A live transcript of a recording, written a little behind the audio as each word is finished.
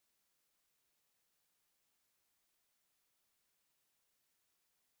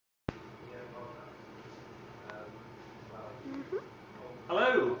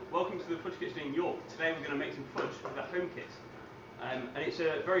Hello, welcome to the Fudge Kitchen in York. Today we're going to make some fudge with a home kit. And it's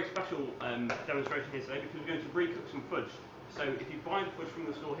a very special demonstration here today because we're going to recook some fudge. So if you buy the fudge from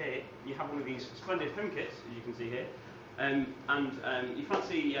the store here, you have one of these splendid home kits, as you can see here. And you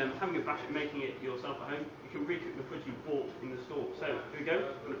fancy having a bash at making it yourself at home, you can recook the fudge you bought in the store. So here we go,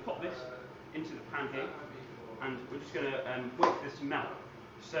 I'm going to pop this into the pan here, and we're just going to wait for this to melt.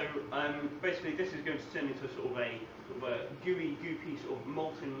 So basically this is going to turn into a sort of a gooey, goopy, sort of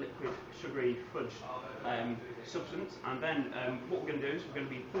molten liquid, sugary fudge substance. And then what we're going to do is we're going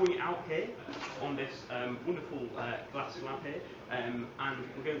to be pouring it out here on this wonderful glass slab here, and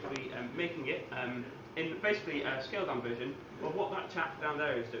we're going to be making it in basically a scaled down version of what that chap down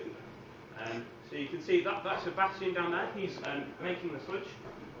there is doing. So you can see that's Sebastian down there, he's making the fudge,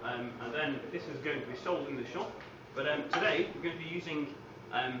 and then this is going to be sold in the shop. But today we're going to be using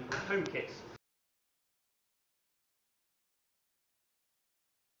home kits.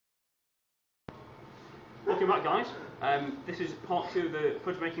 Welcome back, guys. This is part 2 of the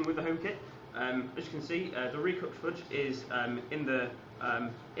fudge making with the home kit. As you can see, the recooked fudge is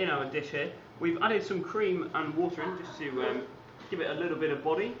in our dish here. We've added some cream and water in just to give it a little bit of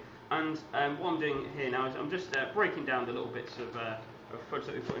body. And what I'm doing here now is I'm just breaking down the little bits of fudge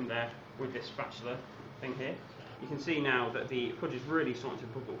that we put in there with this spatula thing here. You can see now that the fudge is really starting to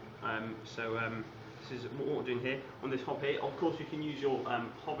bubble. This is what we're doing here on this hob here. Of course, you can use your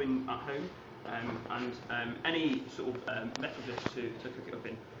hob at home and any sort of metal dish to cook it up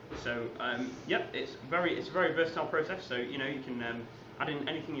in. So yep, it's a very versatile process. So you can add in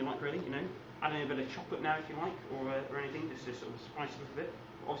anything you like, really. Add in a bit of chocolate now if you like, or anything, just to sort of spice it up a bit.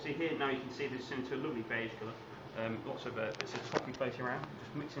 Obviously here now you can see this into a lovely beige colour. Lots of bits of toffee floating around.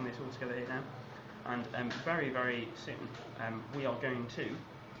 Just mixing this all together here now. And very soon we are going to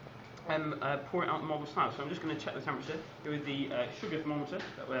pour it out the marble slab. So I'm just going to check the temperature with the sugar thermometer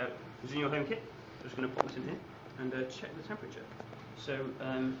that was in your home kit. I'm just going to pop this in here and check the temperature. So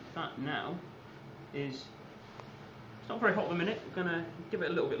that now is, it's not very hot at the minute. We're going to give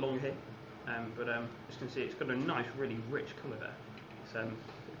it a little bit longer here, but as you can see, it's got a nice, really rich colour there. It's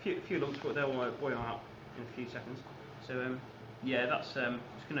a few lumps, but they'll boil out in a few seconds. So yeah, that's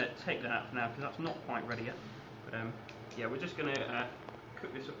just going to take that out for now because that's not quite ready yet. But yeah, we're just going to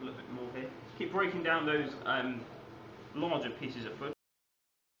cook this up a little bit more here. Keep breaking down those larger pieces of fudge.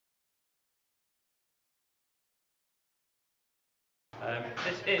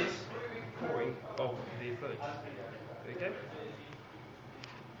 This is pouring of the fudge. There we go.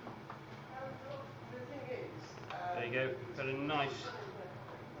 There you go. Got a nice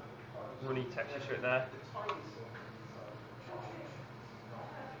runny texture to it there.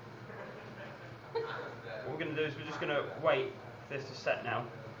 What we're going to do is we're just going to wait for this to set now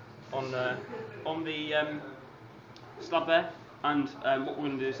on the slab there, and what we're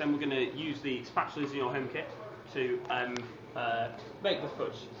going to do is then we're going to use the spatulas in your home kit to make the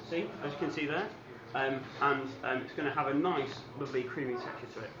fudge. See, as you can see there, and it's going to have a nice, lovely, creamy texture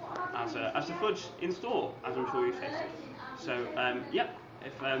to it, as the fudge in store, as I'm sure you've tasted. So yep,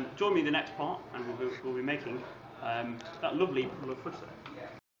 join me in the next part, and we'll be making that lovely puddle of fudge there.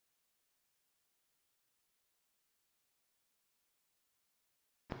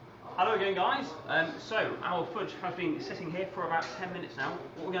 Hello again, guys. So our fudge has been sitting here for about 10 minutes now.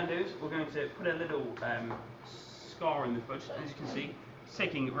 What we're going to do is we're going to put a little scar in the fudge. As you can see, it's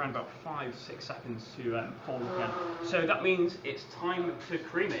taking around about 5-6 seconds to form again. So that means it's time to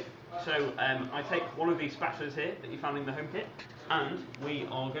cream it. So I take one of these spatulas here that you found in the home kit, and we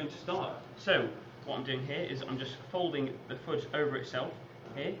are going to start. So what I'm doing here is I'm just folding the fudge over itself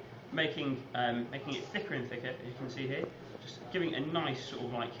here, making it thicker and thicker, as you can see here. Just giving it a nice sort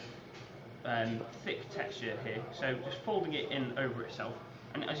of like thick texture here. So just folding it in over itself,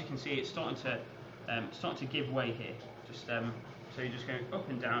 and as you can see, it's starting to give way here. Just so you're just going up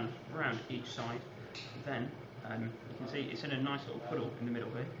and down around each side. Then you can see it's in a nice little puddle in the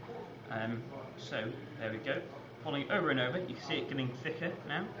middle here. So there we go. Folding it over and over, you can see it getting thicker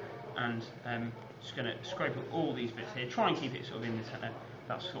now, and just going to scrape up all these bits here. Try and keep it sort of in the centre.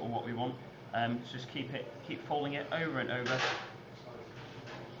 That's sort of what we want. Just keep folding it over and over.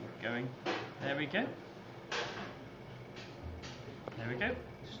 Keep going. There we go. There we go.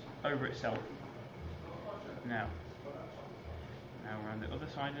 Just over itself. Now around the other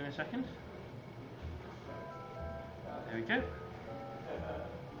side in a second. There we go.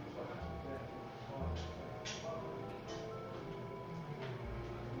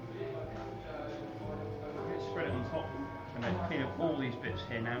 Spread it on top. I'm going to clean up all these bits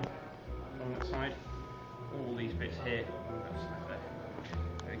here now. On that side, all these bits here, all that side there.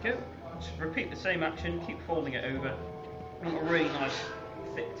 There we go. Just repeat the same action, keep folding it over. I want a really nice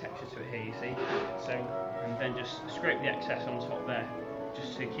thick texture to it here, you see. So, and then just scrape the excess on top there,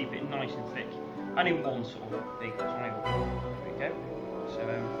 just to keep it nice and thick, and in one sort of big pile. There we go. So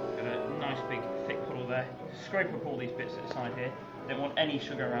got a nice big thick puddle there. Scrape up all these bits at the side here. Don't want any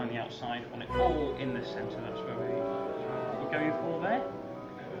sugar around the outside. Want it all in the centre. That's where we're going for there.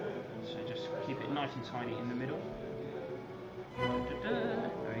 So just keep it nice and tidy in the middle.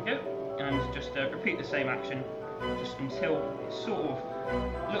 There we go. And just repeat the same action, just until it's sort of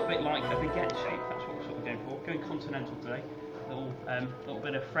a little bit like a baguette shape. That's what we're sort of going for. Going continental today. Little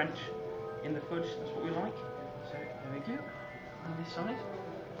bit of French in the fudge. That's what we like. So there we go. On this side,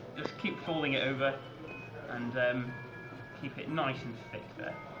 just keep folding it over, and keep it nice and thick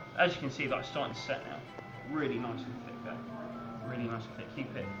there. As you can see, that's starting to set now. Really nice and thick there. Really nice and thick.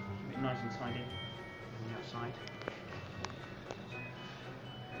 Keep it nice and tidy on the outside.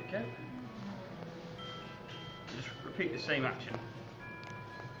 There we go. Just repeat the same action.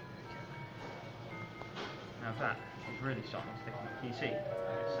 Now that is really starting to thicken up. Can you see?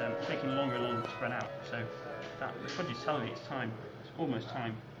 It's taking longer and longer to spread out. So the fudge is telling me it's time. It's almost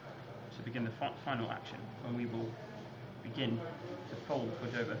time to begin the final action, when we will begin to fold the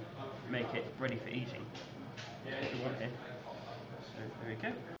fudge over, make it ready for eating. What we want here. So there we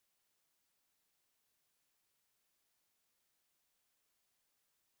go.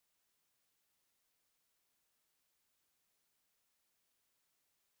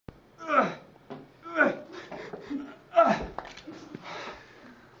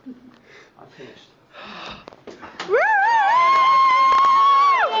 I've finished.